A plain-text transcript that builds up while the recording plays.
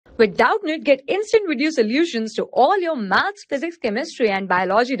With Doubtnut, get instant video solutions to all your maths, physics, chemistry, and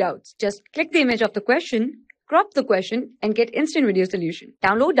biology doubts. Just click the image of the question, crop the question, and get instant video solution.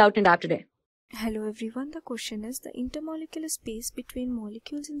 Download Doubtnut app today. Hello everyone, the question is the intermolecular space between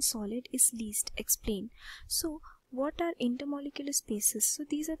molecules in solid is least. Explain. So what are intermolecular spaces? So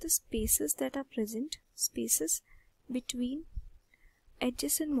these are the spaces that are present, spaces between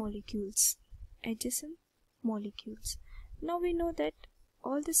adjacent molecules. Now we know that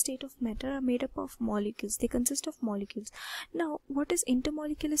all the state of matter are made up of molecules. They consist of molecules. Now what is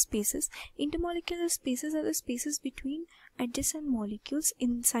intermolecular spaces? Intermolecular spaces are the spaces between adjacent molecules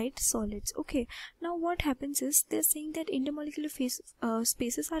inside solids. Okay, now what happens is they're saying that intermolecular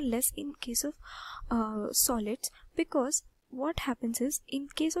spaces are less in case of solids, because what happens is in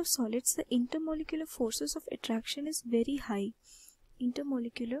case of solids the intermolecular forces of attraction is very high.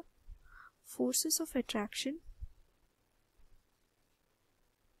 Intermolecular forces of attraction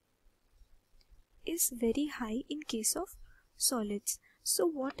is very high in case of solids. So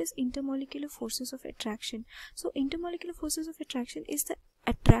what is intermolecular forces of attraction? So intermolecular forces of attraction is the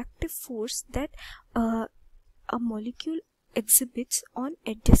attractive force that a molecule exhibits on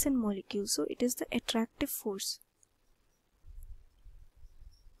adjacent molecules. So it is the attractive force.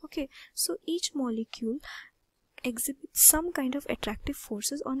 Okay, so each molecule exhibits some kind of attractive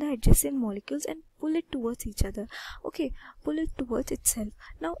forces on the adjacent molecules and pull it towards each other. Okay, pull it towards itself.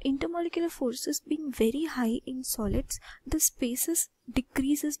 Now intermolecular forces being very high in solids, the spaces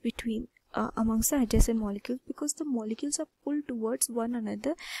decreases between amongst the adjacent molecules, because the molecules are pulled towards one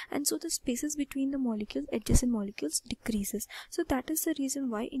another, and so the spaces between the molecules, adjacent molecules, decreases. So that is the reason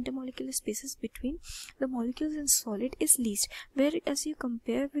why intermolecular spaces between the molecules in solid is least. Whereas you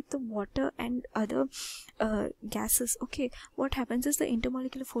compare with the water and other gases, okay, what happens is the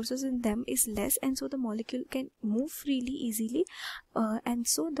intermolecular forces in them is less, and so the molecule can move freely, easily, and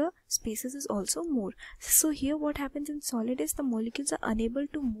so the spaces is also more. So here what happens in solid is the molecules are unable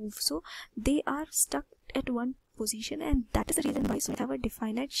to move, so they are stuck at one position, and that is the reason why so they have a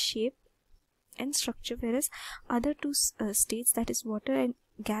definite shape and structure, whereas other two states, that is water and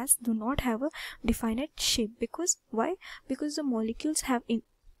gas, do not have a definite shape. Because why? Because the molecules have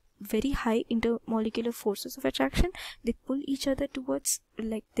very high intermolecular forces of attraction. They pull each other towards,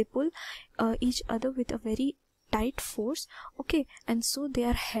 like they pull each other with a very tight force, okay, and so they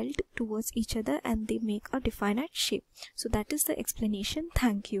are held towards each other and they make a definite shape. So that is the explanation.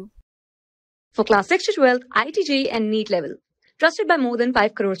 Thank you. For class 6 to 12, IIT JEE and NEET level. Trusted by more than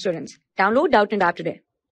 5 crore students. Download Doubtnut app today.